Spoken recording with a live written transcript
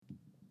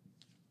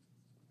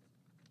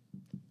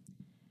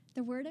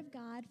The Word of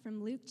God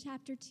from Luke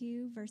chapter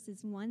 2,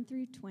 verses 1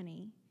 through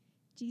 20.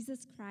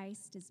 Jesus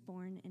Christ is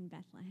born in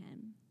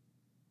Bethlehem.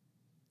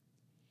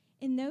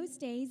 In those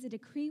days, a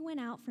decree went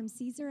out from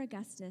Caesar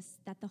Augustus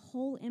that the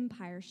whole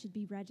empire should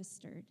be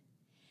registered.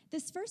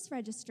 This first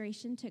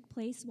registration took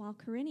place while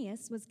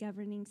Quirinius was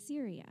governing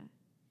Syria.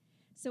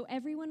 So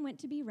everyone went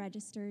to be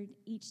registered,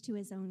 each to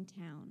his own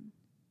town.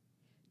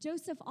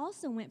 Joseph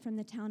also went from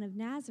the town of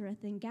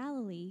Nazareth in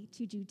Galilee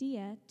to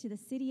Judea, to the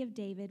city of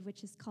David,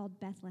 which is called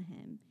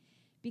Bethlehem,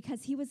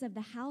 because he was of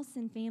the house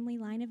and family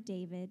line of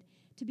David,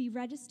 to be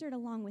registered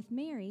along with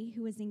Mary,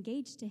 who was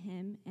engaged to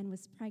him and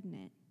was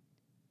pregnant.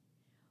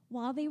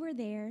 While they were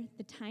there,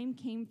 the time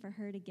came for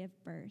her to give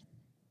birth.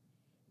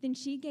 Then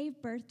she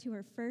gave birth to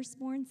her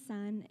firstborn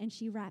son, and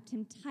she wrapped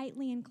him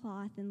tightly in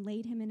cloth and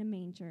laid him in a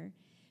manger,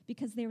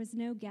 because there was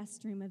no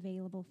guest room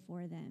available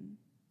for them.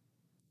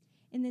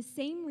 In the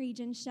same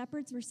region,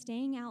 shepherds were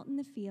staying out in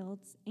the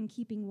fields and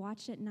keeping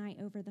watch at night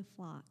over the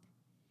flock.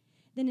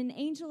 Then an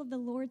angel of the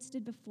Lord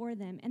stood before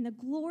them, and the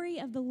glory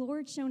of the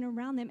Lord shone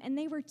around them, and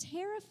they were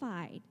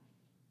terrified.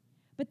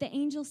 But the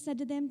angel said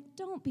to them,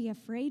 "Don't be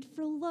afraid,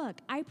 for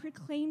look, I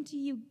proclaim to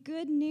you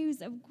good news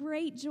of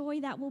great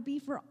joy that will be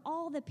for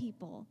all the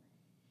people.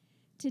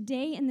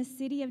 Today in the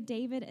city of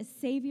David a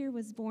Savior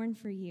was born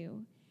for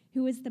you,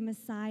 who is the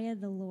Messiah,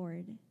 the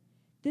Lord.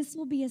 This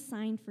will be a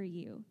sign for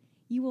you.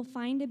 You will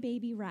find a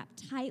baby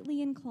wrapped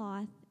tightly in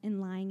cloth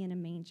and lying in a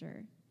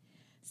manger."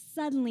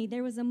 Suddenly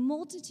there was a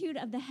multitude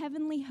of the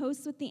heavenly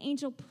hosts with the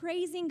angel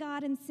praising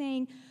God and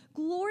saying,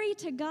 "Glory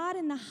to God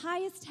in the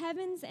highest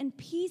heavens and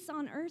peace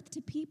on earth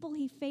to people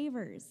he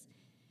favors."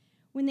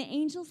 When the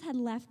angels had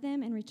left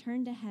them and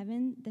returned to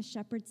heaven, the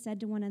shepherds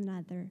said to one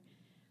another,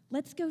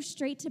 "Let's go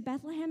straight to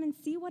Bethlehem and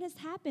see what has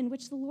happened,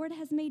 which the Lord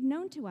has made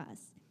known to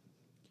us."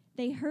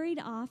 They hurried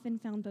off and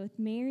found both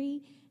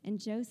Mary and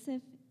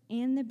Joseph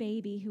and the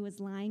baby who was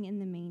lying in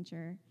the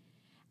manger.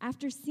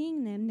 After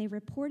seeing them, they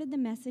reported the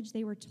message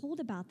they were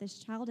told about this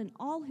child, and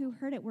all who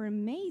heard it were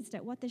amazed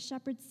at what the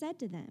shepherds said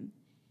to them.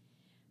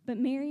 But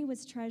Mary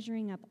was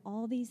treasuring up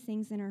all these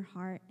things in her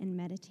heart and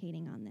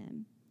meditating on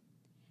them.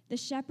 The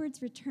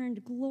shepherds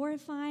returned,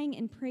 glorifying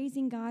and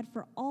praising God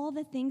for all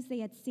the things they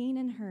had seen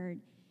and heard,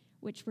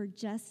 which were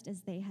just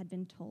as they had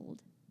been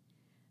told.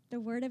 The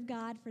word of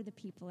God for the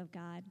people of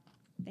God.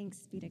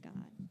 Thanks be to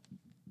God.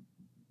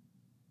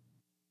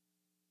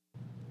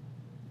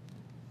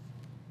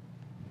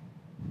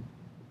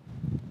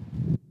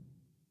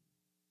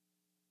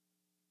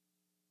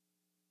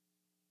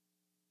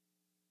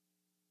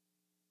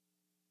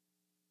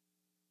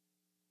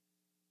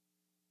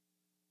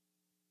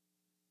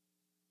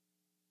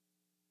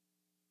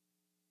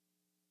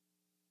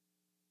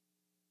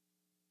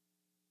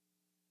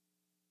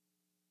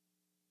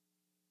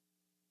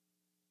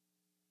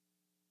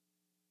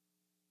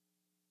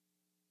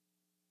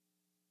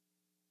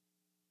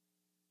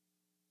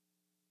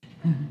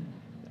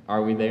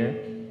 Are we there?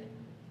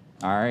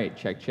 All right,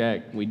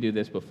 check. We do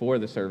this before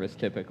the service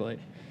typically.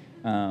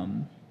 I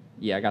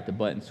got the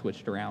button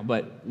switched around.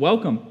 But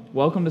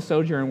welcome to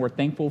Sojourn. We're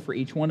thankful for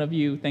each one of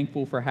you,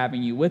 thankful for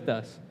having you with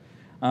us.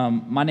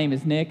 My name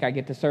is Nick. I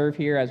get to serve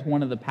here as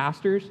one of the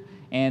pastors.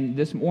 And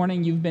this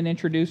morning you've been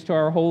introduced to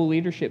our whole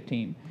leadership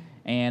team.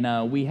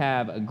 And we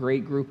have a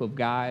great group of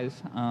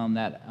guys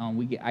that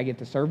I get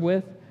to serve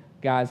with.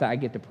 Guys that I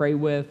get to pray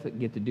with,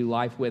 get to do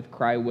life with,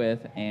 cry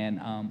with,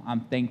 and I'm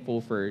thankful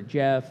for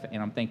Jeff,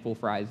 and I'm thankful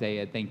for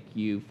Isaiah. Thank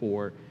you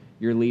for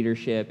your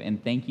leadership,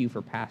 and thank you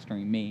for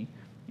pastoring me.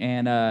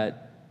 And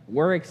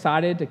we're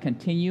excited to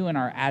continue in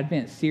our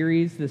Advent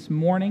series this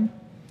morning.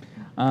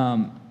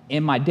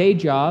 In my day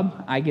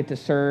job, I get to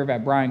serve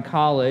at Bryan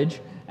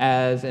College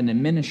as an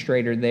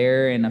administrator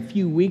there, and a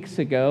few weeks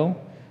ago,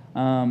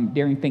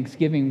 during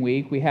Thanksgiving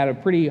week, we had a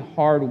pretty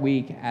hard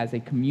week as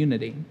a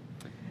community.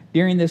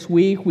 During this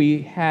week,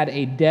 we had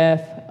a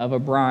death of a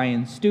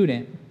Bryan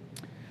student.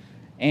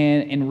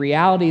 And in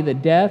reality, the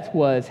death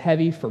was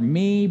heavy for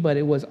me, but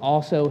it was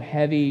also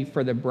heavy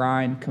for the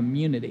Bryan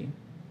community.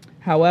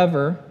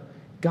 However,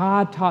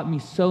 God taught me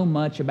so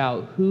much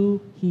about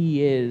who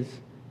He is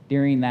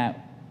during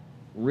that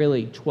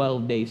really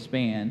 12-day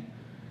span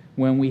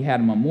when we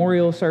had a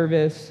memorial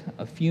service,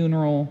 a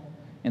funeral,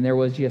 and there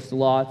was just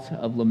lots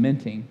of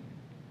lamenting.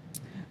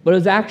 But it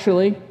was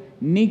actually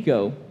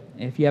Nico.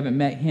 If you haven't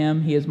met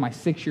him, he is my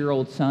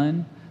 6-year-old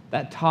son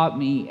that taught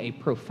me a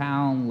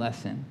profound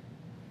lesson.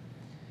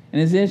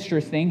 And it's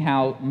interesting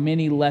how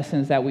many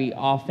lessons that we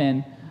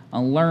often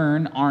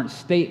learn aren't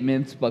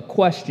statements but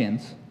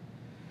questions.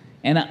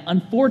 And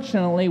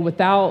unfortunately,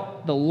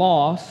 without the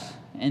loss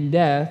and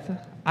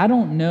death, I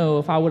don't know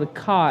if I would have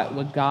caught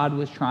what God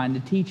was trying to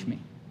teach me.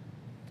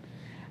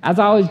 As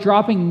I was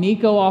dropping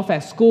Nico off at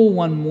school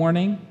one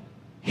morning,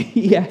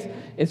 yes,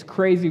 it's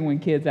crazy when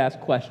kids ask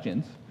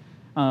questions.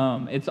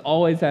 It's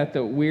always at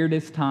the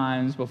weirdest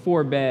times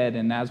before bed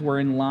and as we're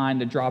in line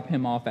to drop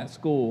him off at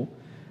school.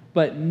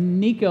 But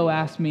Nico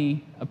asked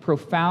me a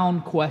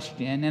profound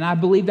question, and I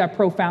believe that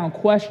profound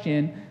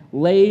question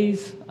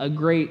lays a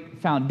great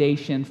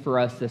foundation for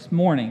us this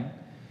morning.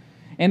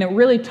 And it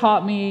really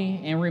taught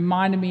me and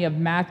reminded me of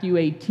Matthew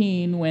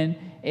 18 when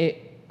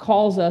it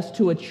calls us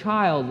to a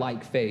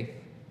childlike faith.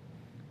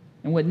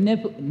 And what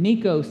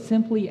Nico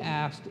simply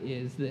asked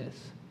is this: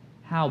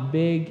 how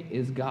big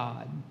is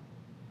God?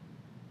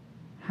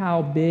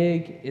 How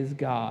big is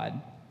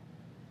God?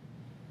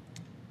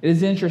 It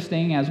is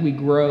interesting as we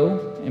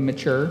grow and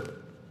mature.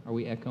 Are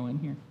we echoing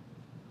here?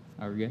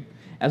 Are we good?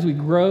 As we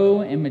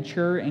grow and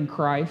mature in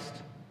Christ,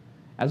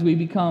 as we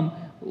become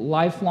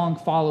lifelong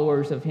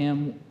followers of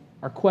Him,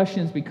 our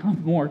questions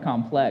become more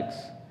complex,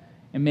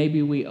 and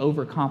maybe we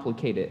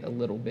overcomplicate it a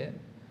little bit.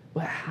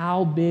 But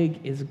how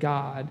big is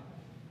God?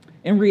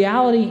 In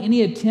reality,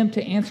 any attempt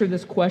to answer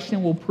this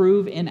question will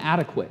prove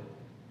inadequate.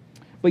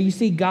 But you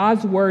see,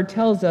 God's word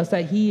tells us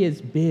that He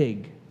is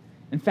big.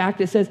 In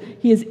fact, it says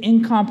He is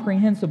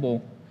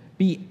incomprehensible,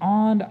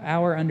 beyond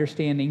our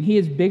understanding. He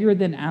is bigger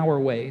than our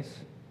ways.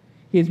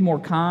 He is more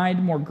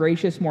kind, more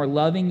gracious, more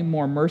loving,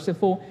 more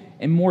merciful,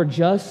 and more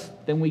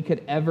just than we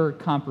could ever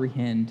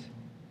comprehend.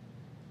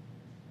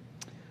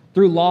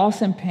 Through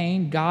loss and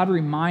pain, God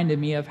reminded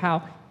me of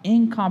how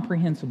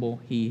incomprehensible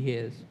He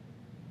is.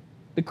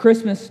 The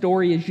Christmas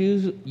story is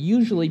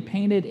usually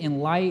painted in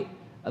light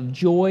of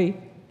joy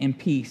and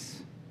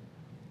peace.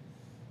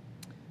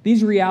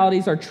 These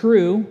realities are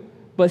true,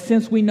 but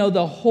since we know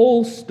the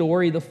whole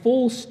story, the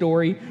full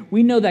story,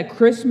 we know that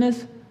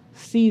Christmas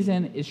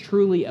season is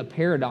truly a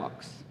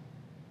paradox.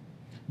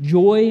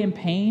 Joy and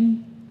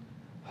pain,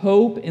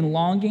 hope and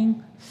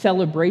longing,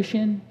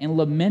 celebration and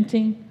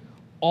lamenting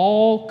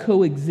all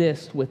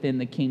coexist within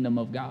the kingdom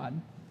of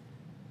God,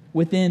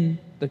 within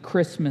the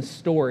Christmas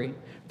story.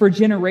 For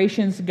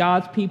generations,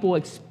 God's people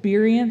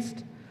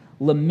experienced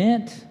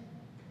lament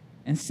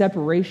and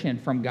separation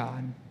from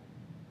God.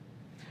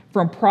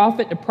 From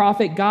prophet to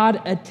prophet,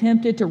 God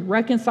attempted to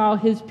reconcile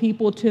His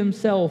people to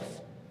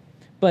Himself,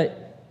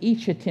 but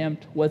each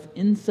attempt was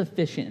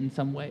insufficient in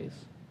some ways.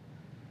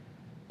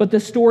 But the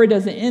story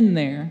doesn't end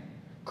there.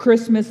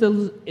 Christmas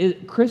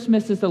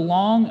is the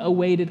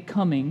long-awaited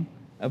coming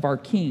of our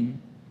King,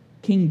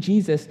 King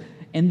Jesus.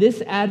 And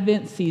this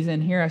Advent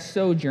season here at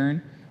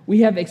Sojourn,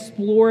 we have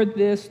explored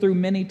this through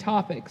many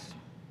topics.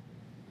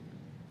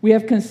 We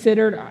have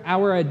considered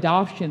our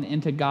adoption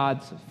into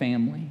God's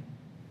family.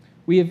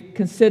 We have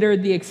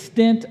considered the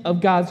extent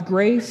of God's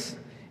grace.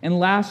 And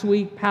last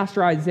week,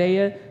 Pastor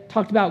Isaiah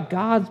talked about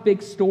God's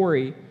big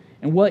story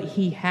and what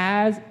He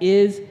has,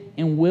 is,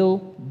 and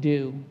will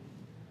do.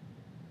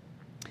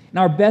 In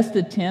our best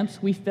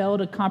attempts, we fail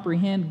to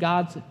comprehend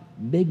God's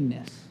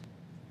bigness.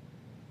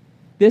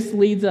 This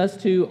leads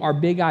us to our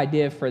big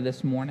idea for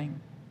this morning.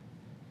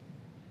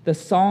 The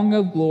song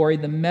of glory,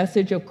 the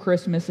message of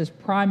Christmas, is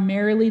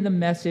primarily the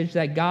message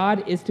that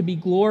God is to be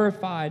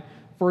glorified,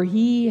 for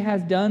He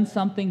has done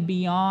something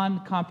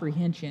beyond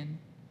comprehension.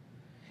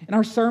 And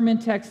our sermon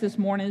text this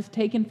morning is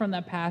taken from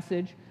that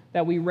passage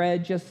that we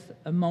read just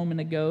a moment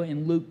ago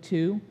in Luke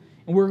 2.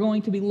 And we're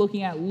going to be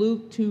looking at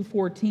Luke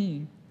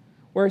 2:14,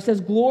 where it says,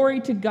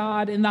 "Glory to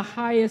God in the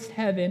highest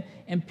heaven,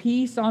 and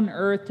peace on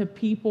earth to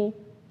people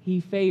He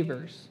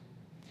favors."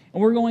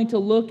 And we're going to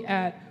look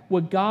at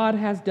what God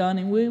has done,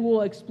 and we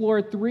will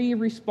explore 3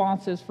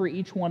 responses for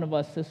each one of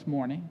us this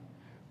morning.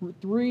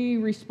 3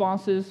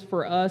 responses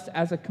for us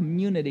as a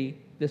community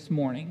this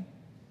morning: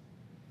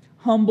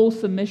 humble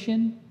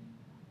submission,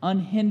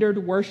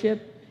 unhindered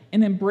worship,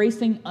 and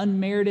embracing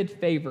unmerited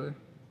favor.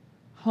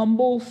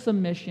 Humble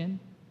submission,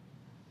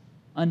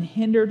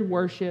 unhindered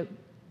worship,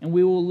 and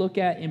we will look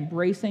at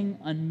embracing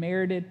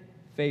unmerited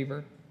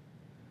favor.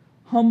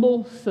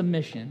 Humble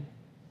submission.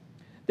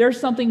 There's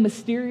something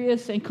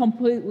mysterious and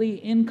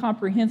completely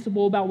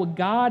incomprehensible about what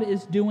God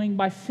is doing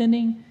by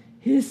sending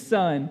His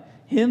Son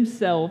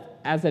Himself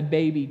as a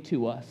baby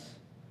to us.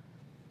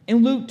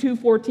 In Luke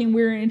 2:14,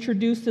 we're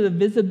introduced to the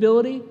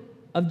visibility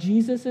of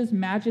Jesus'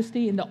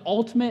 majesty and the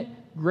ultimate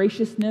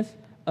graciousness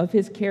of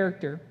His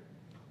character.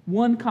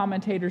 One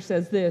commentator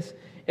says this: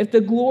 if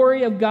the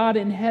glory of God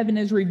in heaven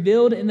is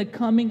revealed in the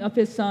coming of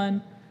His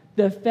Son,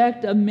 the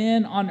effect of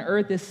men on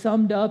earth is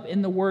summed up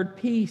in the word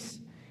peace.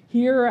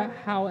 Here,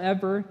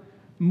 however,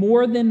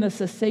 more than the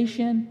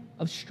cessation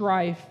of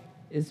strife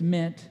is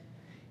meant.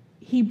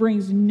 He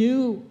brings a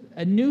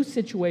new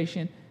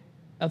situation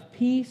of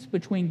peace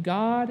between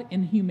God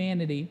and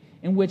humanity,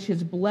 in which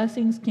His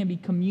blessings can be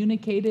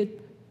communicated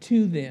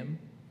to them.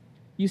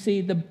 You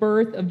see, the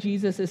birth of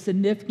Jesus is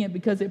significant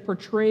because it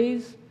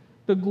portrays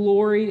the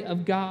glory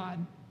of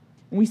God.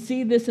 And we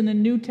see this in the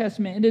New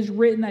Testament. It is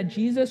written that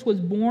Jesus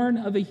was born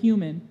of a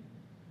human,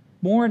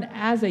 born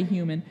as a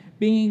human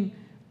being,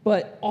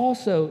 but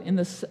also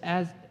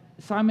as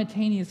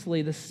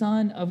simultaneously the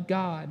Son of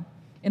God,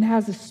 and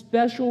has a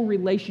special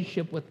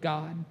relationship with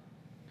God.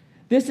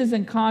 This is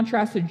in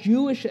contrast to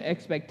Jewish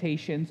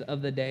expectations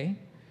of the day,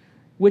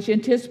 which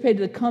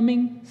anticipated the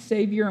coming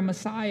Savior and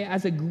Messiah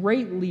as a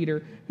great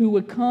leader who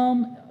would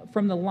come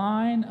from the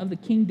line of the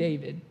King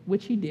David,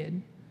 which He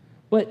did,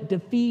 but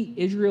defeat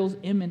Israel's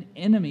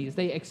enemies.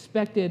 They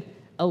expected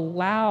a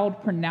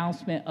loud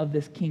pronouncement of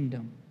this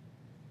kingdom.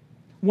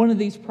 One of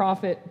these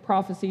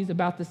prophecies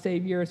about the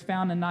Savior is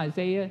found in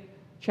Isaiah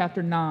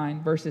chapter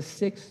 9, verses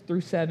 6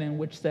 through 7,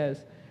 which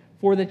says,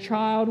 "For the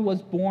child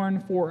was born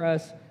for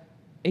us,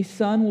 a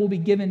son will be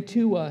given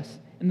to us,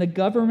 and the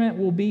government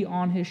will be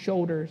on his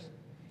shoulders.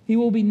 He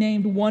will be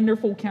named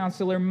Wonderful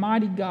Counselor,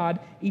 Mighty God,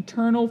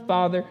 Eternal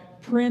Father,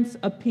 Prince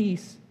of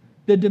Peace.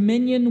 The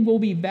dominion will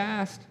be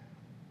vast,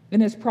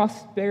 and his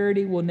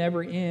prosperity will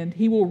never end.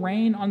 He will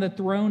reign on the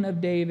throne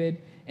of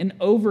David and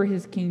over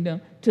his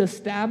kingdom, to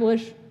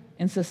establish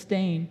and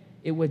sustain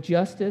it with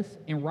justice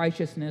and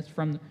righteousness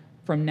from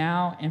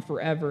now and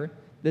forever.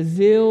 The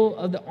zeal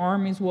of the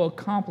armies will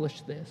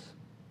accomplish this."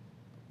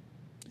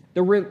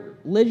 The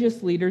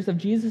religious leaders of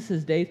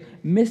Jesus' days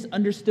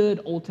misunderstood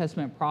Old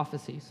Testament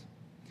prophecies.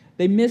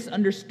 They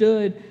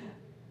misunderstood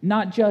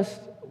not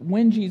just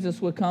when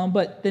Jesus would come,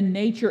 but the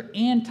nature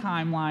and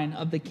timeline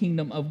of the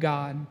kingdom of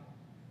God.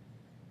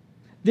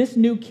 This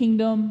new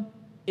kingdom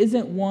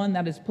isn't one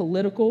that is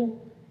political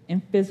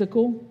and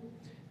physical.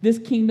 This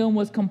kingdom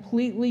was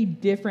completely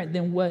different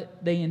than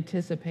what they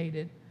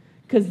anticipated.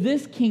 Because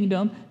this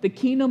kingdom, the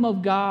kingdom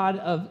of God,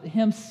 of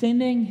him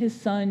sending his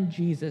son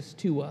Jesus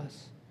to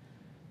us,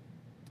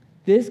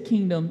 this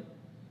kingdom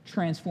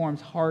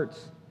transforms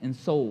hearts and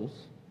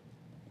souls.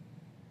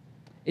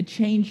 It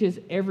changes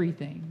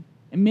everything.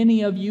 And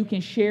many of you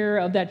can share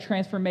of that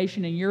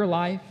transformation in your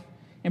life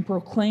and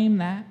proclaim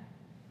that.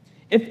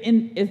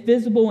 If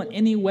visible in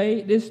any way,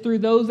 it is through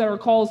those that are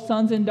called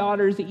sons and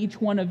daughters,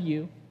 each one of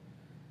you.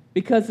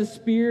 Because the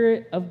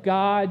Spirit of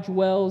God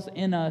dwells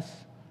in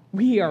us,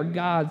 we are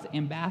God's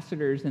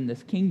ambassadors in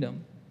this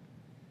kingdom.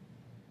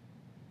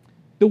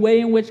 The way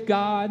in which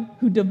God,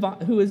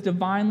 who is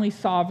divinely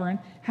sovereign,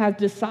 has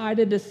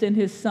decided to send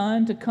his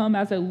son to come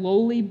as a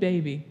lowly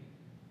baby,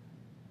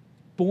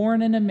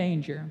 born in a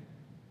manger,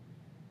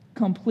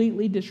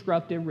 completely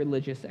disrupted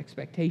religious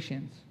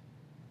expectations.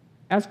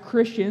 As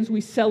Christians, we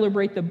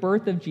celebrate the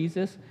birth of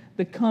Jesus,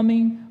 the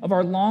coming of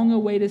our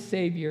long-awaited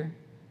Savior,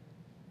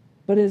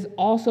 but it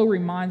also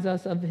reminds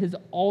us of his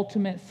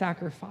ultimate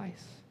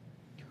sacrifice.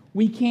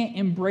 We can't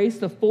embrace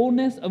the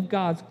fullness of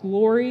God's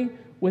glory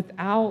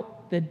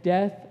without the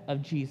death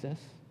of Jesus.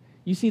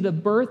 You see, the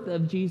birth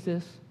of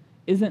Jesus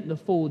isn't the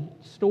full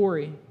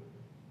story.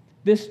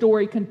 This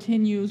story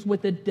continues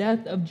with the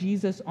death of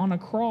Jesus on a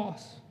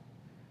cross.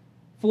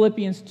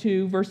 Philippians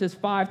 2, verses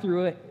 5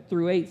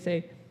 through 8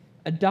 say,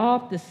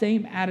 "Adopt the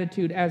same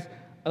attitude as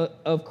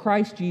of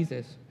Christ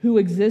Jesus, who,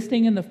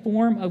 existing in the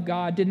form of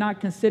God, did not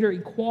consider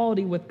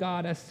equality with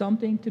God as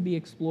something to be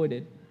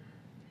exploited.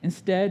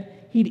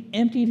 Instead, he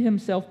emptied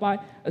himself by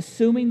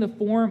assuming the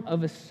form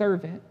of a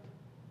servant,"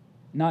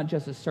 not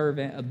just a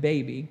servant, a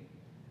baby,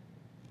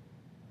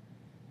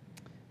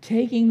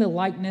 "taking the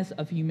likeness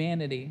of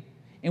humanity.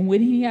 And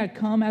when he had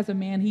come as a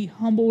man, he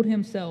humbled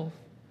himself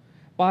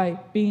by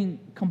being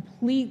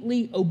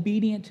completely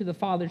obedient to the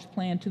Father's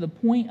plan to the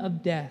point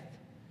of death,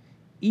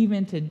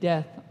 even to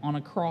death on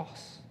a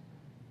cross."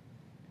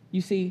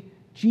 You see,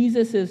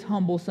 Jesus'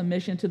 humble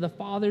submission to the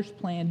Father's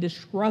plan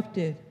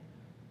disrupted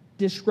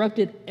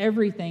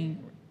everything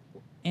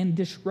and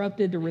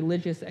disrupted the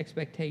religious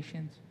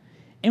expectations.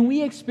 And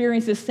we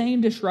experience the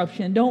same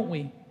disruption, don't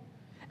we?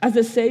 As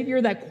a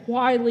Savior that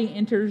quietly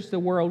enters the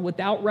world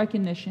without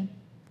recognition,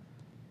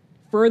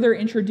 further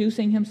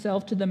introducing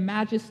himself to the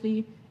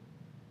majesty,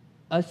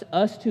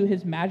 us to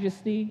his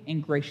majesty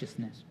and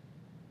graciousness.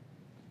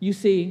 You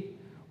see,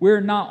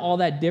 we're not all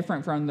that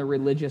different from the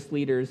religious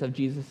leaders of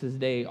Jesus'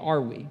 day,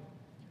 are we?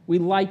 We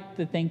like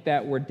to think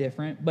that we're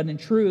different, but in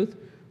truth,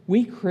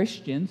 we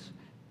Christians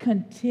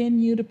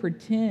continue to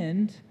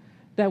pretend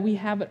that we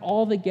have it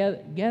all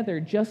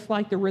together, just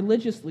like the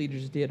religious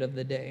leaders did of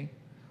the day.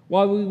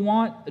 While we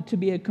want to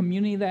be a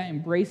community that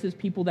embraces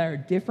people that are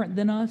different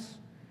than us,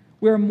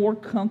 we're more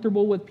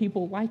comfortable with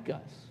people like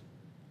us.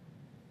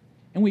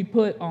 And we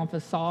put on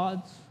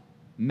facades,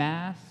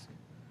 masks,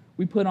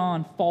 we put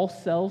on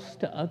false selves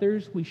to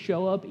others. We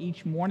show up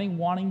each morning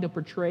wanting to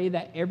portray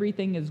that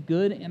everything is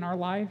good in our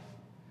life.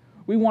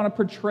 We want to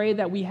portray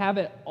that we have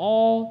it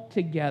all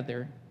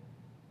together.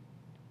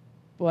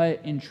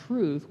 But in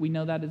truth, we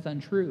know that is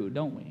untrue,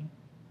 don't we?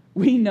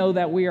 We know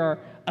that we are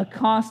a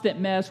constant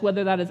mess,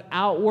 whether that is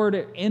outward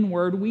or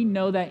inward. We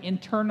know that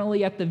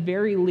internally, at the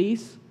very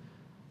least,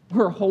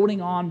 we're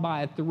holding on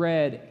by a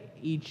thread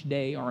each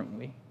day, aren't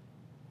we?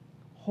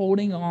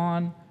 Holding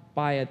on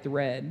by a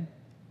thread.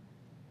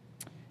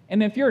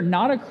 And if you're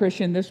not a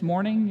Christian this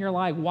morning, you're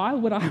like, why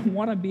would I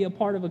want to be a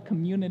part of a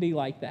community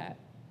like that?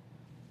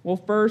 Well,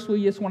 first,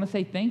 we just want to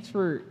say thanks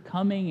for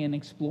coming and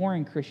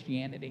exploring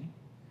Christianity.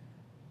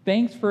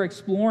 Thanks for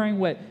exploring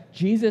what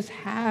Jesus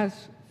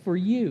has for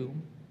you.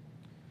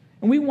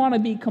 And we want to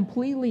be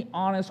completely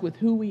honest with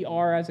who we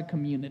are as a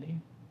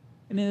community.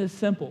 And it is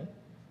simple.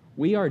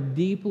 We are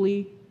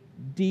deeply,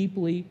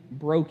 deeply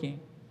broken.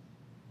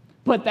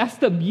 But that's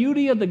the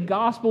beauty of the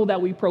gospel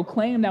that we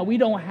proclaim, that we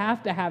don't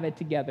have to have it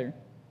together.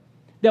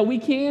 That we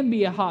can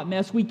be a hot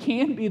mess. We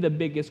can be the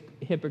biggest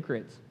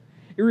hypocrites.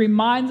 It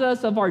reminds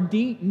us of our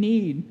deep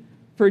need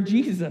for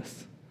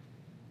Jesus.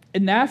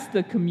 And that's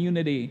the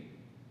community.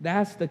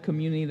 That's the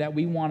community that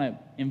we want to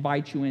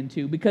invite you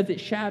into, because it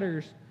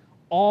shatters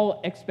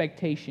all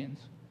expectations.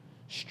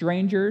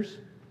 Strangers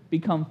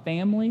become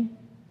family.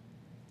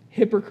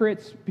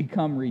 Hypocrites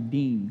become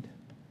redeemed.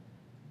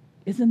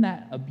 Isn't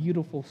that a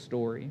beautiful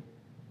story?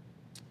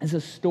 It's a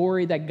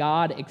story that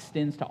God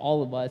extends to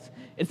all of us.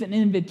 It's an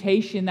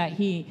invitation that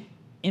he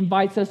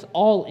invites us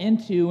all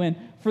into. And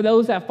for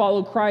those that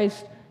follow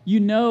Christ,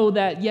 you know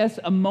that, yes,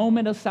 a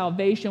moment of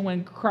salvation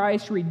when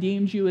Christ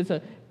redeems you is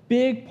a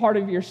big part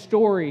of your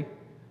story.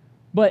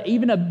 But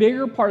even a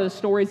bigger part of the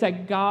story is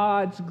that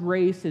God's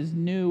grace is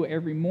new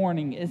every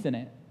morning, isn't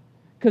it?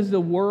 Because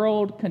the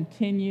world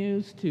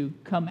continues to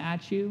come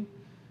at you.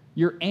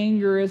 Your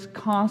anger is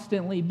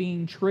constantly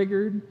being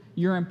triggered.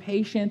 Your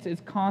impatience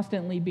is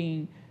constantly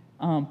being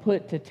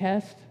put to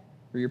test,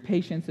 or your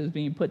patience is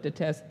being put to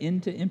test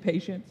into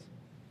impatience.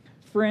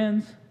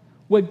 Friends,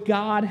 what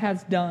God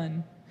has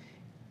done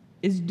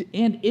is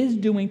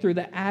doing through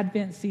the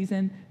Advent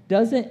season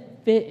doesn't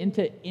fit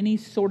into any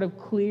sort of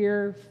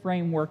clear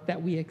framework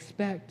that we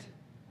expect.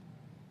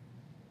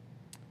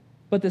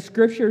 But the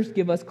Scriptures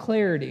give us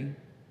clarity.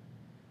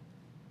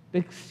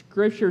 The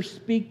Scriptures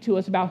speak to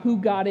us about who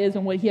God is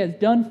and what he has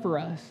done for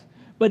us.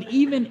 But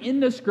even in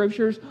the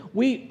Scriptures,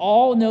 we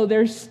all know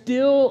there's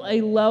still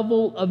a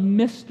level of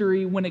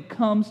mystery when it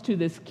comes to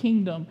this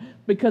kingdom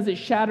because it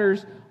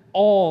shatters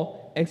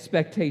all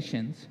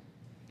expectations.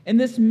 And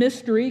this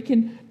mystery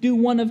can do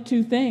one of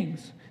two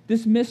things.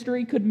 This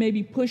mystery could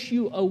maybe push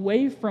you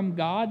away from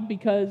God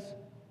because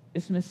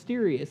it's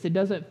mysterious. It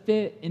doesn't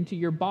fit into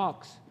your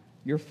box,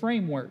 your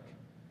framework.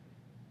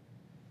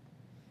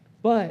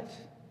 But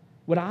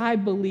what I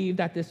believe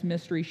that this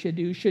mystery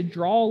should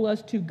draw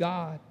us to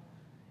God.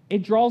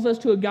 It draws us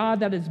to a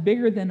God that is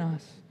bigger than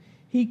us.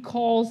 He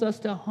calls us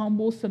to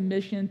humble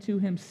submission to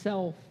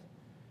himself.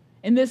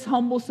 And this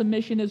humble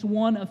submission is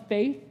one of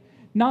faith,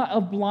 not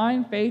of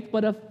blind faith,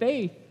 but of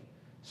faith.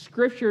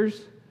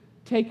 Scriptures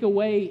take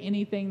away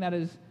anything that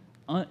is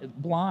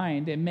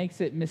blind and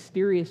makes it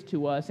mysterious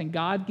to us. And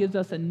God gives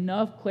us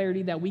enough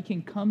clarity that we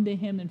can come to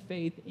him in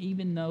faith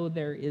even though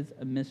there is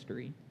a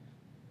mystery.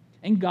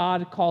 And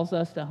God calls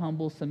us to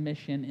humble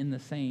submission in the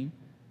same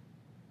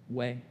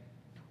way.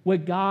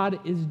 What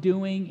God is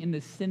doing in the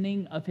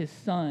sending of his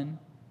Son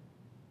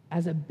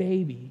as a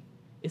baby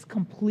is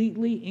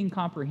completely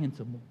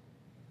incomprehensible.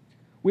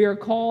 We are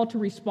called to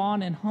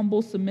respond in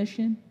humble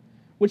submission,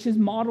 which is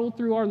modeled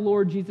through our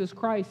Lord Jesus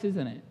Christ,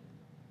 isn't it?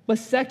 But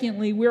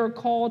secondly, we are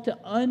called to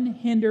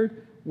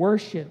unhindered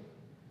worship.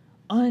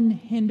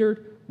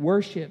 Unhindered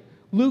worship.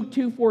 Luke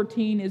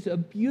 2:14 is a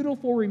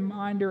beautiful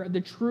reminder of the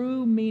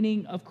true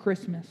meaning of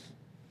Christmas.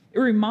 It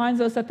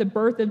reminds us that the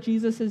birth of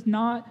Jesus is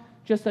not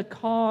just a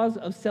cause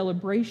of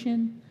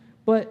celebration,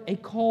 but a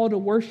call to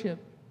worship.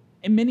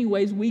 In many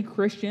ways, we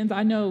Christians,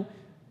 I know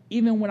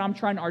even when I'm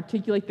trying to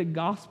articulate the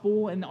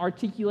gospel and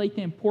articulate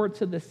the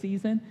importance of the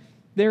season,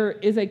 there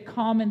is a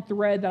common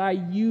thread that I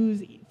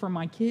use for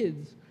my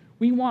kids.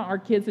 We want our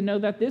kids to know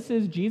that this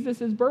is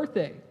Jesus'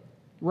 birthday,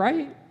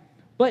 right?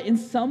 But in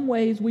some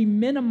ways, we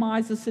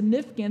minimize the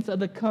significance of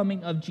the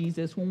coming of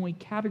Jesus when we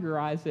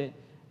categorize it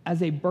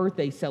as a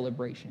birthday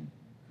celebration.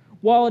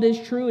 While it is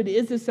true, it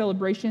is a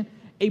celebration,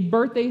 a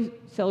birthday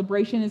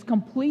celebration is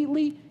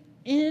completely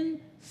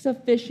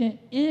insufficient,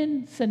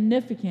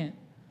 insignificant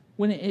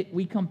when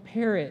we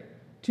compare it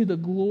to the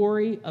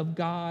glory of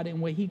God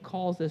and what he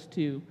calls us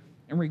to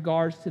in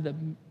regards to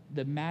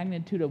the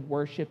magnitude of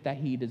worship that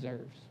he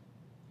deserves.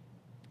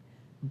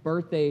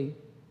 Birthday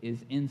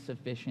is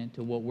insufficient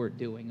to what we're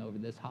doing over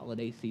this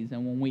holiday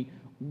season when we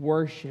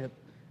worship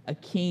a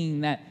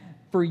king that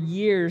for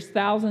years,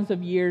 thousands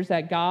of years,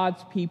 that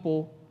God's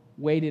people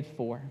waited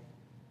for.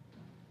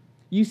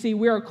 You see,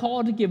 we are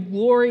called to give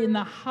glory in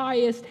the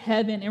highest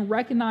heaven and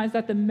recognize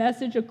that the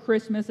message of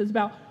Christmas is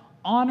about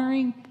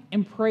honoring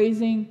and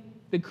praising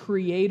the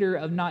creator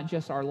of not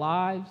just our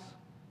lives,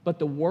 but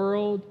the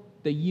world,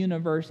 the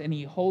universe, and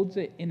he holds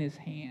it in his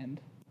hand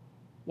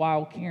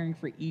while caring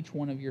for each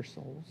one of your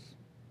souls.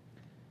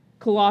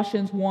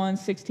 Colossians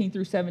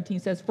 1:16-17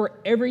 says, "For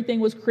everything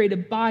was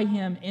created by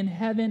him in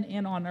heaven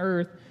and on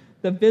earth,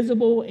 the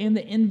visible and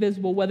the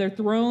invisible, whether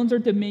thrones or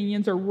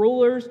dominions or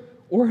rulers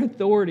or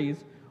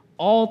authorities.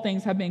 All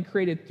things have been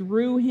created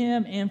through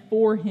him and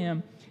for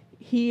him.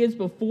 He is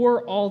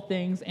before all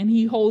things, and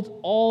he holds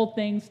all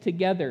things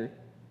together."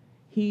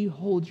 He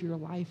holds your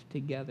life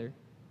together.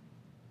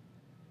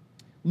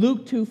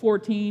 Luke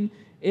 2:14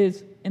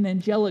 is an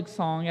angelic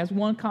song, as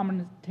one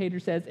commentator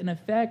says, in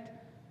effect,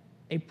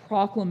 a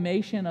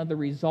proclamation of the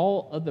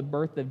result of the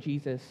birth of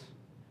Jesus.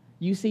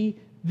 You see,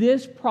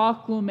 this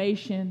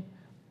proclamation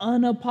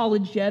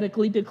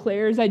unapologetically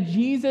declares that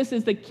Jesus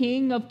is the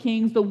King of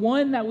Kings, the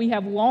one that we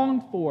have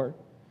longed for.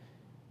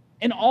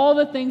 And all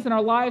the things in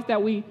our life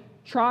that we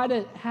try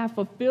to have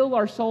fulfill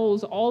our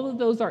souls, all of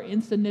those are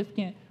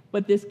insignificant,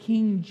 but this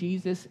King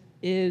Jesus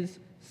is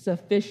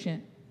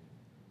sufficient.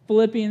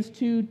 Philippians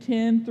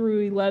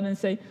 2:10-11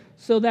 say,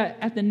 "So that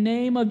at the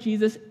name of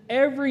Jesus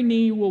every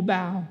knee will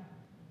bow,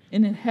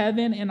 and in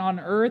heaven and on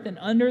earth and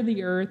under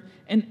the earth,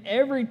 and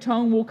every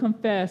tongue will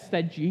confess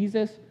that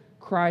Jesus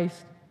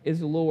Christ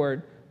is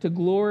Lord, to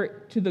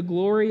the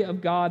glory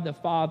of God the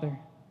Father.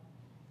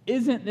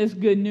 Isn't this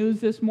good news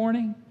this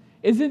morning?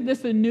 Isn't this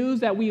the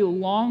news that we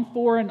long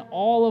for in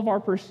all of our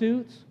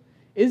pursuits?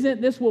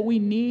 Isn't this what we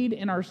need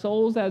in our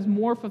souls as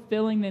more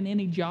fulfilling than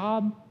any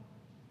job,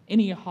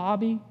 any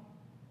hobby,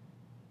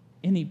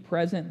 any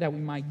present that we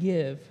might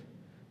give?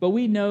 But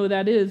we know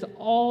that it is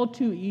all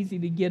too easy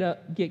to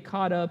get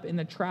caught up in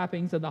the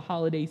trappings of the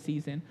holiday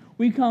season.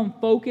 We become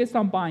focused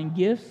on buying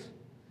gifts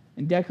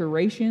and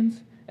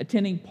decorations,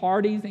 attending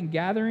parties and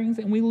gatherings,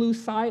 and we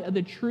lose sight of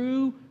the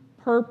true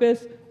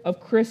purpose of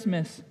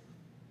Christmas.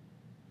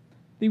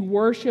 The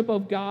worship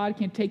of God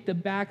can take the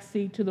back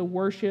seat to the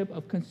worship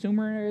of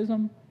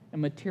consumerism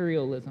and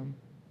materialism.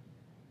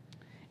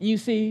 And you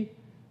see,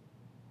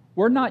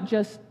 we're not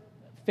just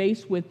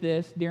faced with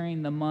this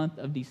during the month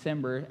of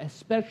December,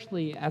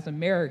 especially as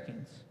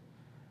Americans.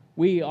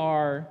 We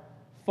are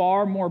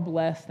far more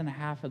blessed than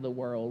half of the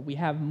world. We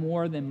have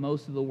more than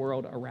most of the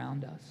world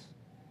around us.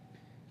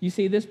 You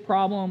see, this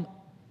problem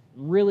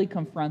really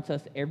confronts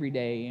us every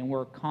day, and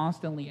we're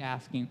constantly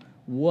asking,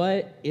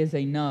 what is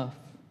enough?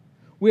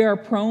 We are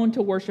prone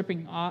to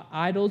worshiping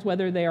idols,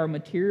 whether they are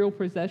material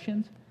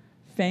possessions,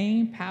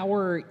 fame, power,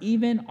 or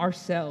even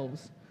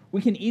ourselves.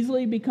 We can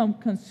easily become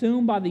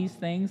consumed by these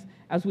things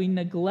as we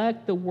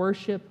neglect the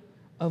worship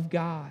of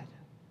God.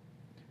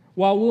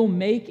 While we'll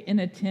make an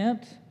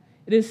attempt,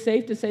 it is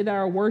safe to say that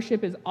our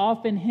worship is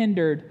often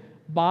hindered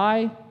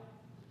by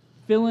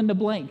fill in the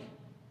blank.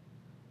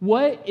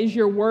 What is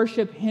your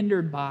worship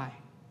hindered by?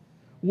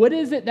 What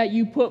is it that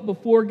you put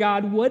before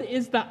God? What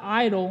is the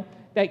idol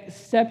that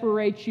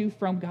separates you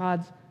from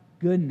God's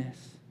goodness?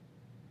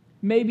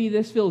 Maybe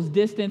this feels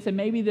distant, and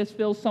maybe this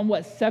feels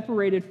somewhat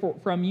separated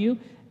from you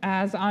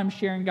as I'm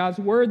sharing God's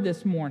word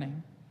this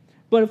morning.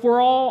 But if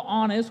we're all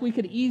honest, we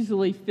could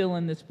easily fill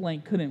in this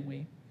blank, couldn't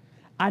we?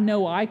 I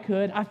know I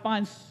could. I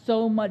find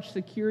so much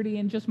security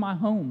in just my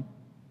home.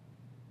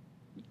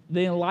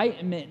 The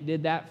Enlightenment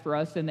did that for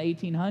us in the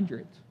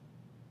 1800s.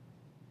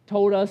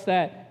 Told us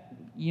that,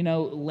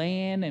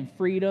 land and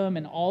freedom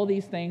and all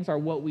these things are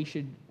what we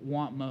should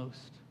want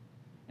most.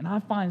 And I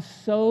find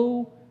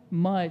so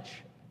much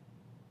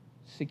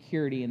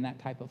security in that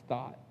type of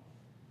thought.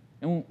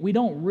 And we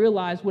don't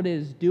realize what it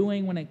is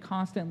doing when it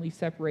constantly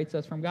separates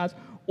us from God's.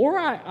 Or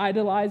I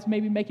idolize,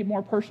 maybe make it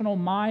more personal,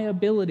 my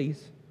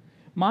abilities.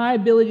 My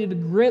ability to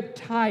grip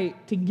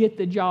tight to get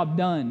the job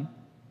done.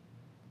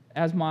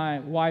 As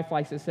my wife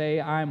likes to say,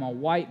 I'm a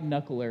white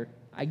knuckler.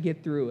 I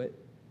get through it.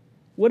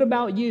 What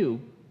about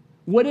you?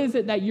 What is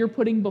it that you're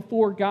putting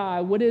before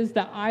God? What is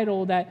the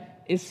idol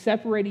that is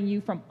separating you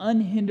from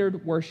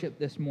unhindered worship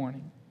this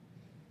morning?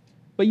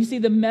 But you see,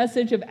 the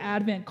message of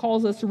Advent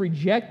calls us to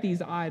reject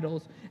these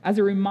idols as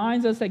it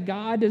reminds us that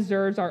God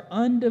deserves our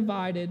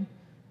undivided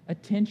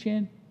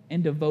attention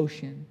and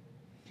devotion.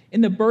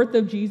 In the birth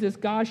of Jesus,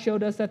 God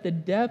showed us the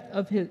depth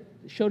of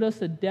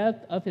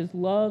his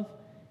love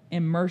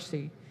and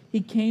mercy.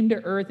 He came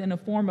to earth in the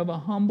form of a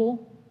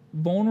humble,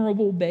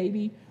 vulnerable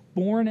baby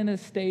born in a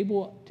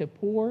stable to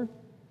poor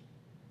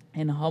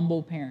and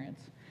humble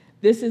parents.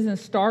 This is in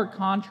stark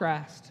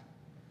contrast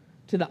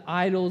to the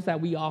idols that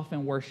we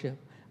often worship.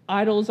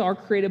 Idols are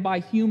created by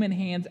human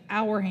hands,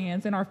 our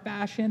hands, and are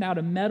fashioned out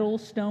of metal,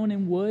 stone,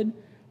 and wood.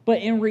 But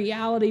in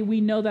reality, we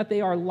know that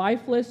they are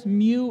lifeless,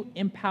 mute,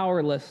 and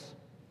powerless.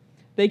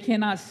 They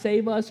cannot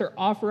save us or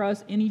offer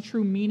us any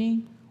true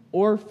meaning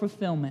or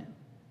fulfillment.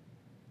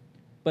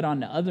 But on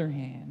the other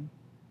hand,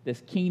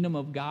 this kingdom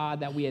of God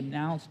that we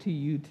announce to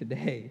you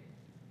today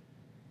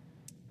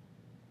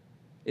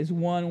is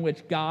one in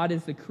which God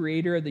is the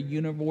creator of the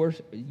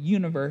universe,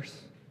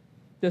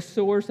 the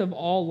source of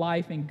all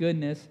life and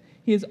goodness.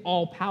 He is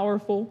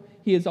all-powerful,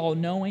 He is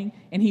all-knowing,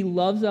 and He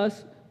loves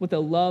us with a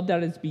love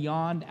that is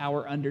beyond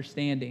our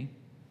understanding.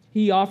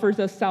 He offers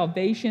us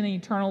salvation and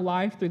eternal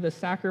life through the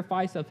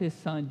sacrifice of His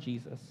Son,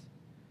 Jesus.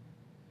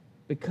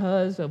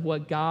 Because of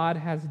what God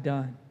has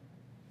done,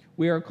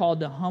 we are called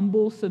to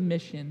humble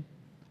submission,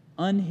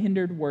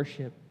 unhindered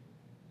worship,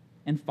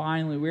 and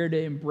finally, we are to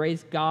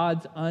embrace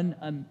God's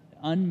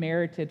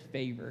unmerited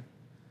favor.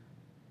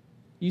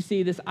 You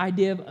see, this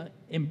idea of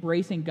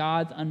embracing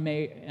God's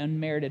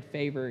unmerited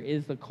favor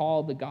is the call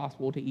of the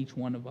gospel to each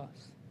one of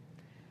us.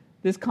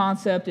 This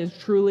concept is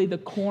truly the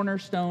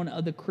cornerstone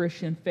of the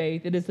Christian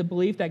faith. It is the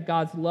belief that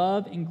God's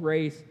love and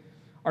grace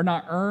are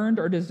not earned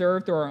or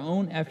deserved through our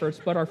own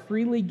efforts, but are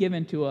freely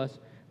given to us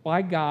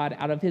by God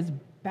out of His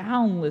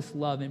boundless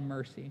love and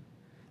mercy.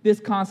 This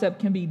concept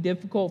can be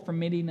difficult for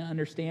many to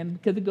understand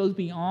because it goes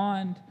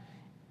beyond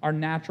our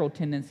natural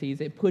tendencies.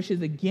 It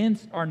pushes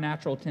against our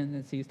natural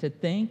tendencies to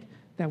think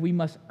that we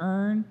must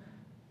earn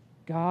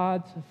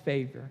God's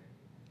favor.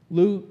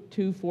 Luke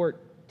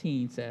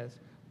 2:14 says,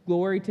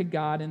 "Glory to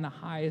God in the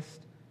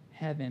highest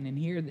heaven." And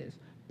hear this: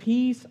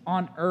 peace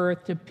on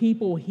earth to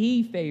people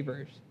He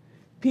favors.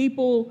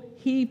 People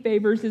He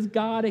favors is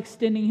God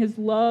extending His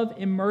love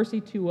and mercy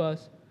to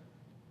us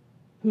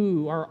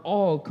who are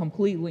all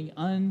completely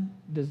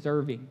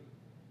undeserving.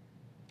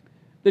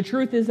 The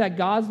truth is that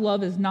God's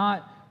love is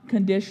not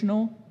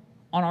conditional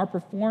on our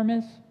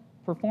performance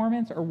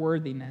performance, or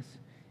worthiness.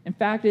 In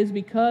fact, it is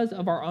because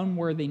of our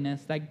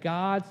unworthiness that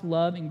God's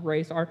love and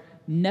grace are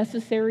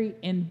necessary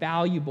and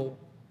valuable.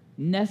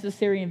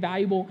 Necessary and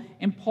valuable.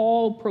 And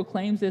Paul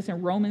proclaims this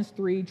in Romans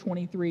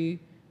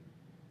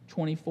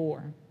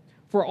 3:23-24.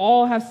 For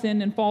all have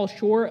sinned and fall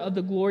short of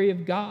the glory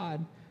of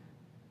God.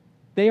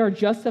 They are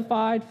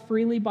justified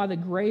freely by the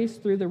grace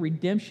through the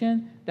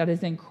redemption that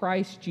is in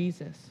Christ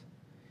Jesus.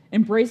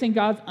 Embracing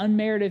God's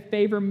unmerited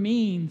favor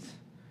means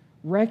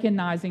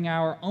recognizing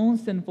our own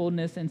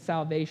sinfulness and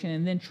salvation,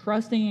 and then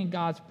trusting in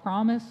God's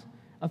promise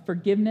of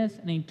forgiveness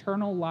and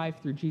eternal life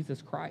through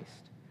Jesus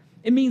Christ.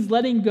 It means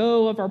letting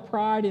go of our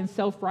pride and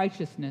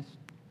self-righteousness.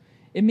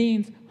 It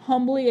means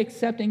humbly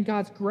accepting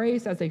God's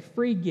grace as a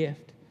free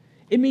gift.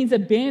 It means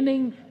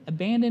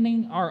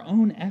abandoning our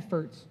own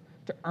efforts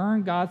to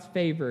earn God's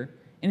favor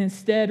and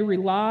instead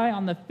rely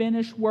on the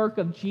finished work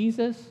of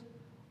Jesus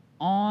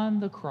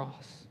on the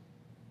cross.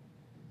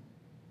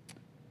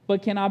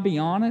 But can I be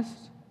honest?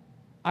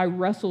 I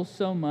wrestle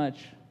so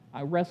much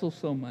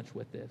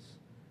with this.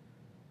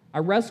 I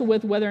wrestle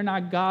with whether or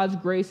not God's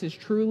grace is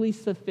truly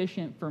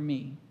sufficient for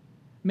me.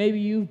 Maybe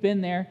you've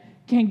been there.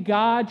 Can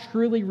God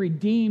truly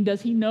redeem?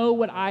 Does he know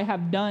what I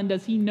have done?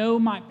 Does he know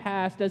my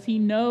past? Does he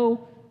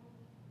know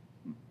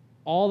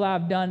all that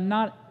I've done?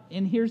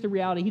 And here's the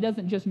reality. He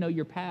doesn't just know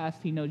your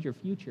past. He knows your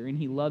future, and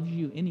he loves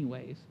you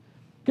anyways.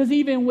 Because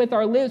even with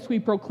our lips, we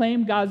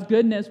proclaim God's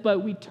goodness,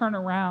 but we turn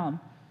around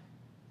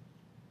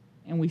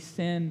and we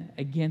sin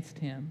against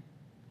him.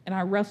 And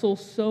I wrestle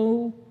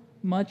so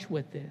much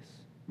with this.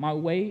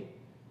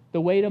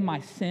 The weight of my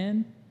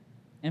sin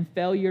and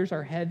failures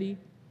are heavy.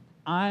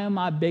 I am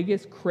my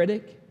biggest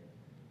critic.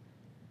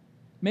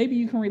 Maybe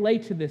you can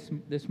relate to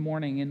this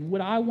morning. And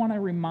what I want to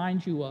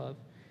remind you of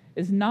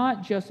is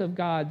not just of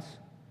God's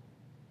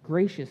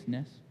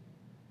graciousness,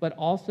 but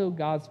also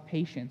God's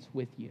patience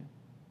with you.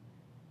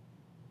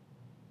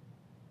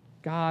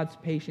 God's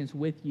patience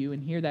with you,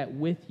 and hear that,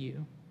 with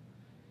you.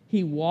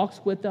 He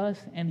walks with us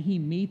and he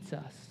meets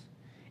us.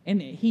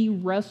 And he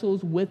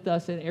wrestles with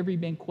us in every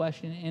big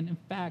question. And in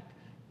fact,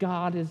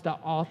 God is the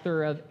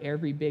author of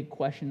every big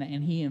question,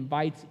 and he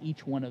invites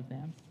each one of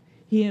them.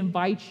 He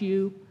invites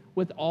you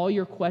with all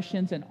your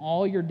questions and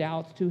all your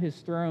doubts to his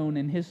throne,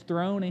 and his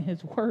throne and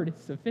his word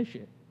is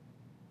sufficient.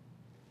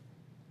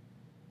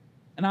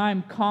 And I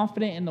am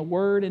confident in the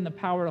word and the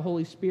power of the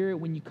Holy Spirit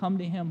when you come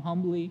to him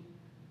humbly.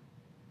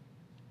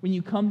 When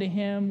you come to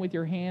him with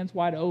your hands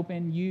wide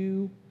open,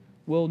 you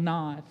will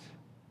not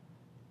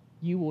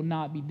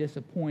be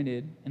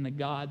disappointed in the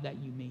God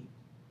that you meet.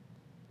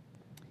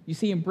 You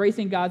see,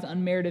 embracing God's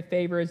unmerited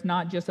favor is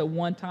not just a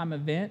one-time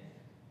event.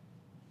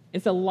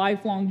 It's a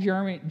lifelong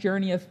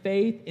journey of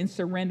faith and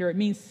surrender. It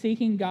means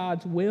seeking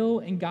God's will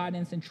and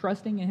guidance and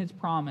trusting in his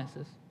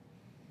promises,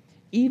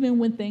 even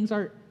when things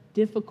are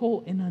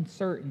difficult and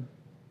uncertain.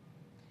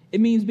 It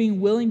means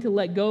being willing to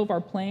let go of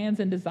our plans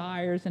and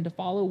desires and to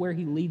follow where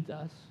he leads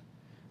us.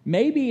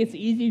 Maybe it's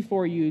easy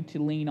for you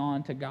to lean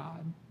on to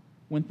God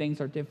when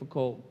things are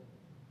difficult.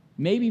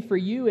 Maybe for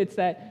you, it's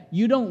that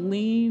you don't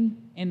lean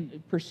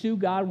and pursue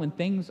God when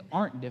things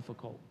aren't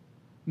difficult.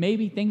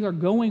 Maybe things are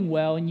going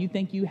well and you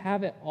think you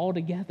have it all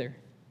together.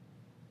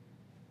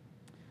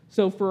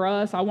 So for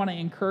us, I want to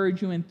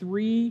encourage you in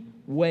 3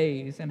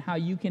 ways and how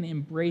you can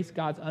embrace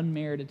God's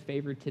unmerited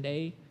favor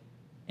today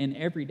and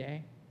every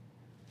day.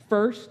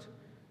 First,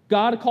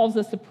 God calls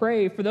us to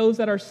pray for those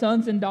that are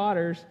sons and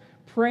daughters.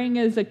 Praying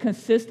is a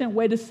consistent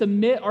way to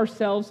submit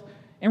ourselves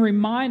and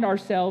remind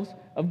ourselves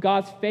of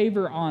God's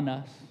favor on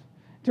us.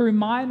 To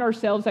remind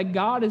ourselves that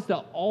God is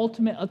the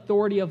ultimate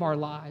authority of our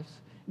lives.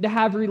 To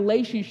have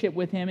relationship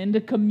with him and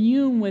to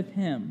commune with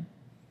him.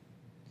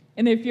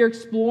 And if you're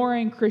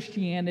exploring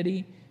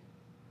Christianity,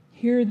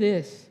 hear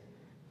this.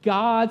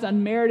 God's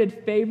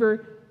unmerited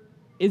favor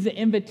is an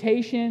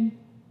invitation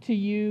to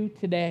you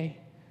today.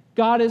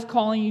 God is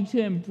calling you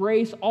to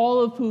embrace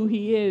all of who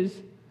he is.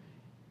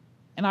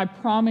 And I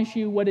promise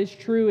you what is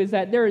true is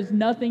that there is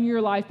nothing in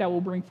your life that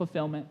will bring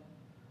fulfillment.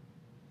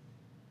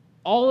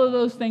 All of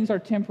those things are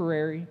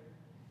temporary.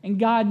 And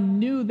God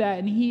knew that,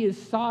 and he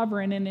is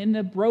sovereign. And in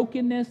the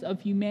brokenness of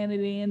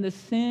humanity and the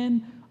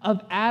sin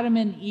of Adam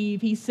and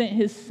Eve, he sent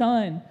his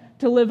son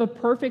to live a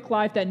perfect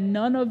life that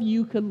none of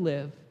you could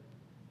live.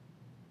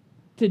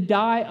 To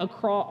die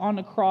on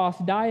a cross,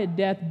 die a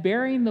death,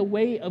 bearing the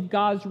weight of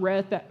God's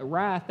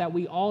wrath that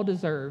we all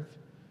deserve.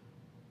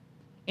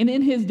 And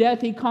in his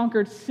death, he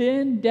conquered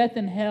sin, death,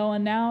 and hell.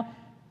 And now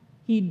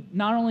he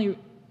not only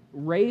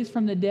raised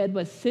from the dead,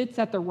 but sits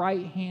at the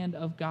right hand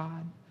of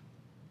God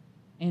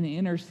and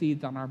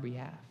intercedes on our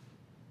behalf.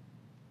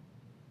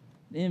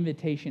 The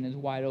invitation is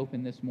wide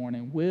open this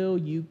morning. Will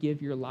you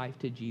give your life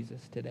to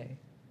Jesus today?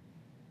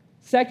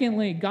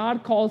 Secondly,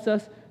 God calls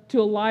us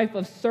to a life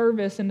of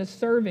service and to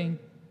serving.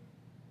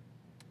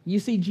 You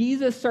see,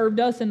 Jesus served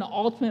us in the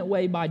ultimate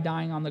way by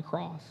dying on the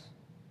cross.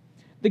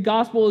 The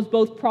gospel is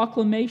both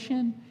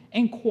proclamation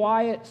and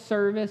quiet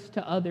service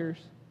to others.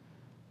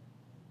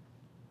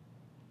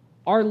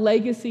 Our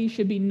legacy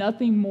should be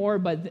nothing more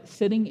but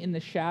sitting in the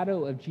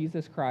shadow of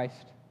Jesus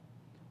Christ,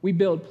 We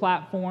build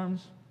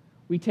platforms.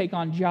 We take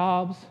on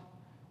jobs.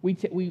 We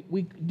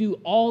do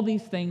all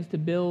these things to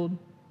build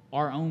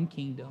our own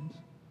kingdoms.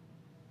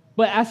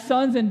 But as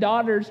sons and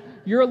daughters,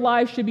 your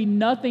life should be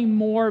nothing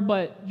more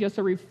but just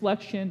a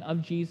reflection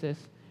of Jesus.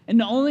 And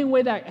the only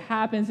way that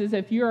happens is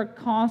if you're a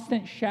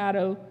constant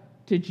shadow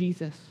to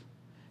Jesus,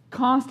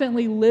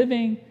 constantly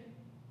living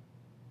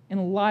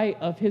in light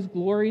of his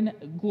glory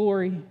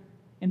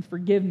and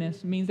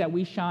forgiveness means that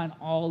we shine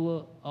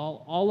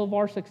all of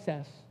our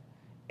success,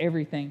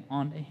 everything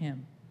onto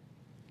him.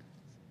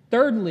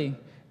 Thirdly,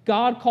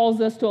 God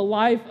calls us to a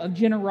life of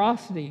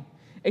generosity.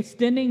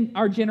 Extending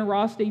our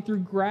generosity through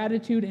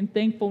gratitude and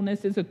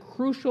thankfulness is a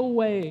crucial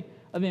way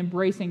of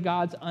embracing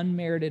God's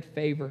unmerited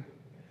favor.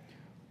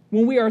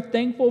 When we are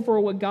thankful for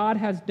what God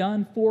has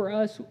done for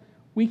us,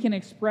 we can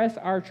express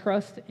our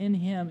trust in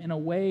him in a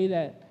way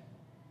that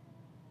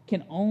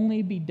can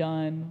only be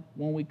done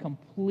when we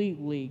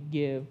completely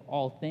give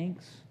all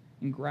thanks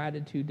and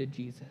gratitude to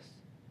Jesus.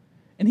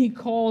 And he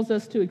calls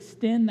us to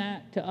extend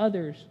that to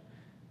others.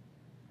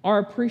 Our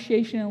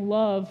appreciation and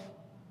love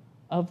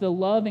of the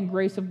love and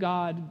grace of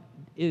God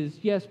is,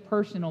 yes,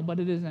 personal, but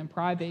it isn't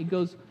private. It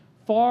goes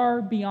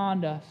far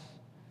beyond us.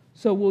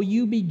 So will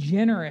you be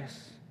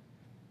generous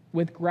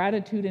with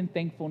gratitude and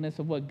thankfulness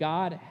of what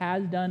God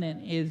has done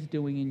and is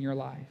doing in your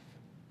life?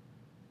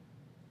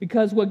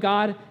 Because what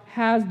God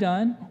has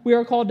done, we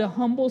are called to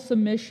humble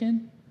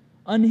submission,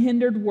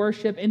 unhindered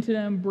worship, and to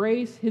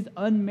embrace his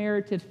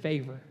unmerited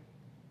favor.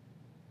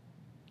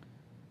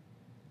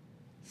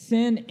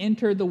 Sin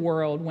entered the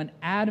world when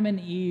Adam and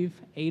Eve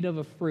ate of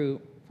a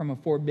fruit from a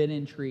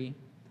forbidden tree.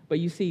 But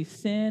you see,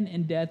 sin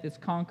and death is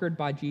conquered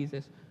by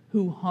Jesus,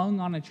 who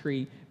hung on a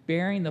tree,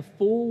 bearing the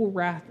full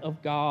wrath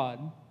of God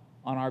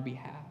on our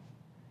behalf.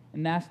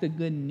 And that's the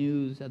good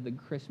news of the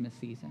Christmas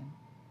season.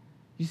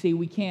 You see,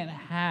 we can't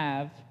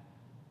have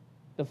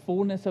the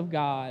fullness of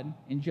God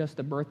in just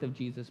the birth of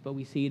Jesus, but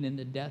we see it in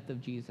the death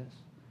of Jesus.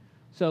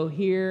 So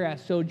here at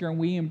Sojourn,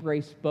 we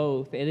embrace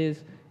both. It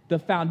is the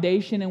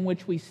foundation in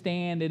which we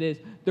stand. It is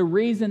the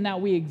reason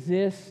that we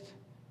exist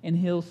in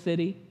Hill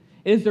City.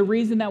 It is the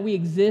reason that we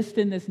exist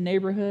in this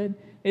neighborhood.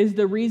 It is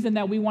the reason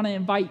that we want to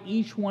invite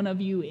each one of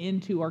you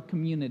into our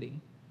community.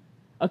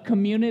 A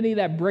community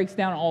that breaks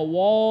down all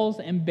walls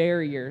and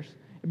barriers.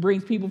 It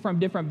brings people from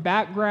different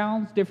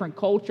backgrounds, different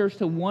cultures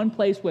to one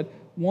place with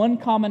one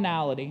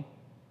commonality.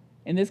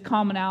 And this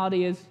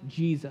commonality is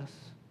Jesus.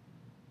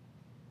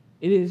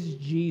 It is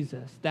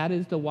Jesus. That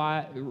is the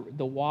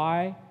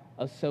why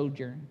of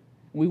Sojourn.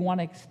 We want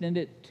to extend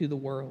it to the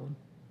world.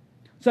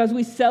 So as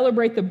we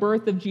celebrate the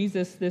birth of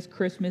Jesus this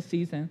Christmas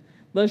season,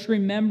 let us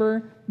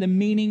remember the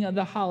meaning of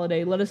the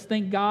holiday. Let us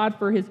thank God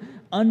for his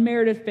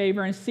unmerited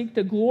favor and seek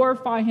to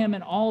glorify him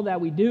in all that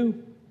we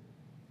do.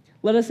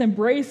 Let us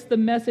embrace the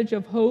message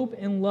of hope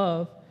and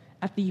love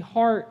at the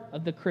heart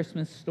of the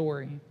Christmas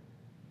story.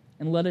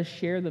 And let us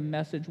share the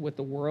message with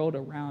the world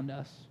around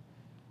us.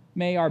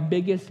 May our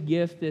biggest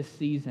gift this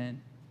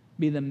season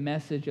be the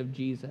message of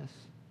Jesus.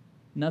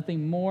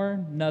 Nothing more,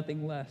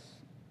 nothing less.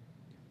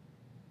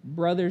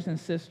 Brothers and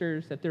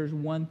sisters, that there's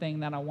one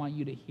thing that I want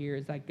you to hear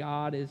is that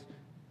God is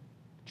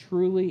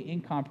truly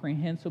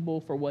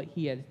incomprehensible for what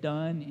he has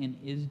done and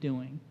is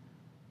doing.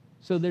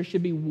 So there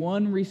should be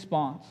one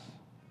response.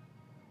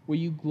 Will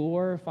you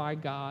glorify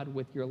God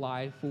with your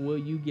life, or will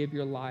you give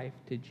your life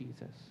to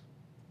Jesus?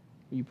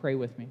 Will you pray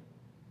with me?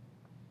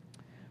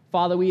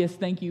 Father, we just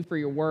thank you for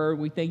your word.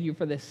 We thank you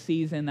for this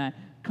season that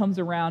comes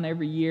around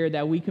every year,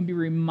 that we can be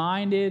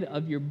reminded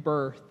of your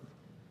birth,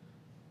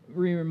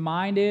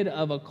 reminded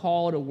of a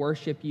call to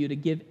worship you, to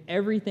give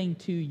everything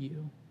to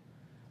you.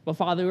 But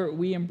Father,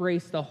 we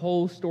embrace the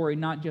whole story,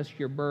 not just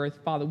your birth.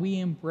 Father, we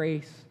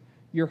embrace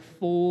your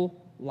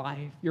full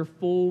life, your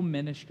full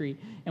ministry,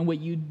 and what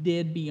you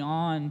did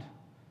beyond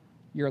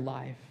your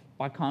life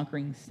by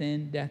conquering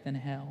sin, death, and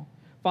hell.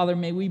 Father,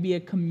 may we be a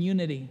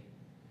community.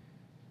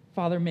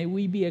 Father, may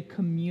we be a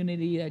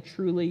community that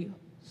truly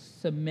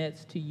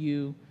submits to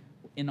you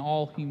in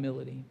all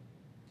humility.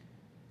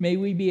 May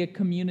we be a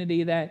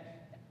community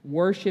that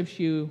worships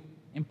you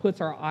and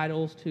puts our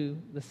idols to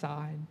the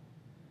side.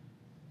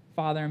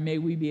 Father, may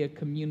we be a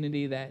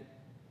community that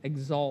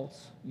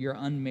exalts your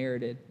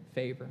unmerited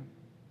favor.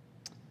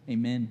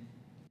 Amen.